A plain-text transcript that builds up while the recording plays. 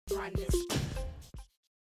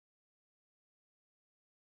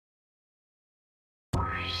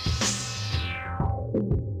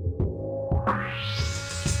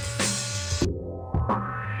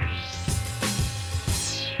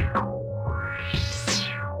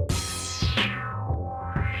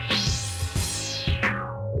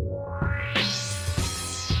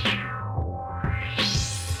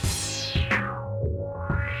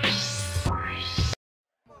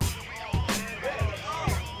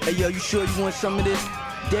Hey, yo, you sure you want some of this?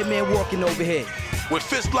 Dead man walking over here. With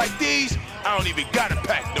fists like these, I don't even gotta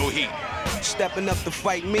pack no heat. Stepping up to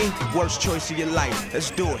fight me, worst choice of your life. Let's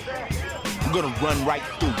do it. I'm gonna run right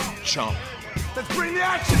through you, chump. Let's bring the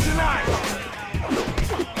action tonight!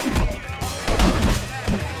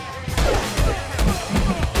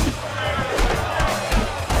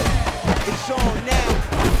 It's on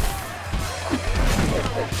now.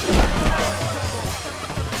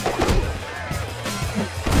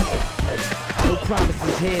 No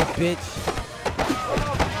promises here, bitch.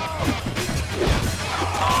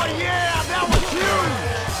 Oh yeah, that was huge!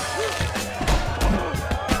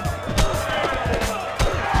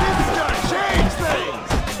 This is gonna change things!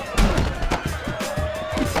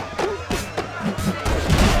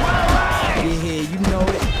 Well, Yeah, you know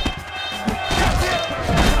it. that's it!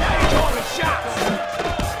 Now you're calling shots!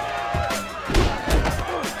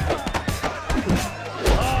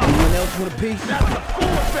 Anyone else want a piece? That's the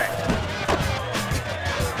full effect!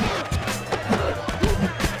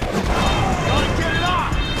 Gotta get it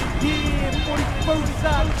off! Yeah, 41st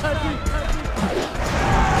side country.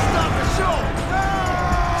 Stop the show!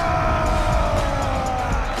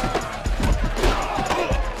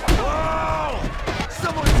 Whoa!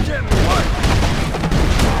 Someone's getting hurt!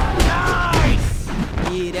 Nice!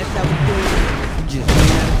 Yeah, that's how we do it. Just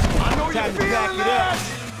ran out of time. I know you're Time to back feeling it that! up.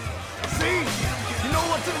 See? You know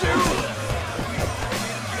what to do!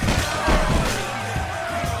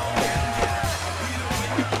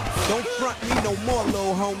 Don't front me no more,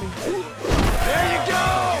 little homie. There you go!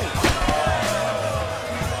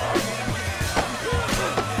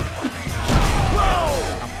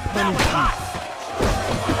 Whoa! That was hot!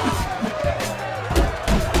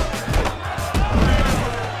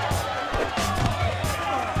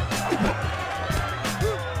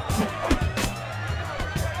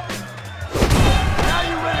 Now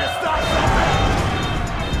you ready to start something?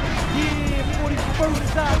 Yeah, 41st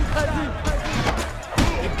side country.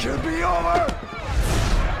 It could be over!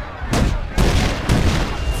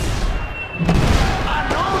 I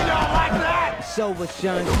know y'all like that! It's over,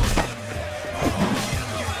 son.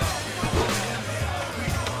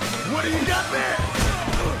 What do you got there?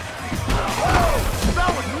 Whoa! That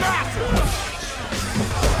was massive!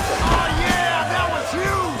 Oh yeah, that was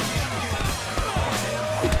huge!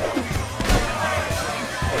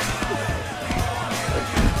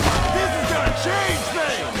 This is gonna change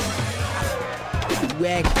things! You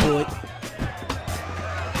asked for it.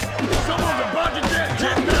 Someone's about to get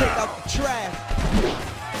hit Take there! out the trash.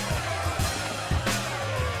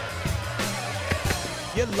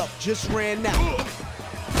 Your luck just ran out.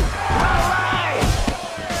 Alright!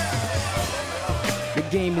 The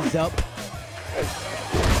game is up.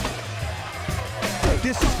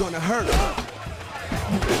 This is gonna hurt.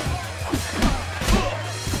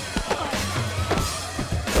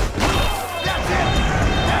 That's it!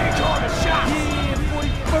 Now you're calling a shot! Yeah,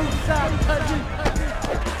 41st side country.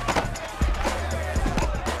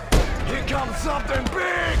 Here comes something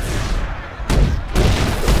big!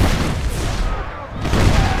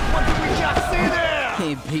 What did we just see there?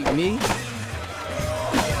 Can't beat me.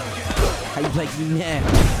 How you like me now?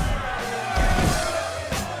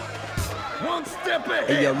 One step ahead!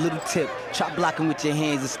 Hey, yo, little tip. Try blocking with your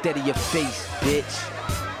hands instead of your face, bitch.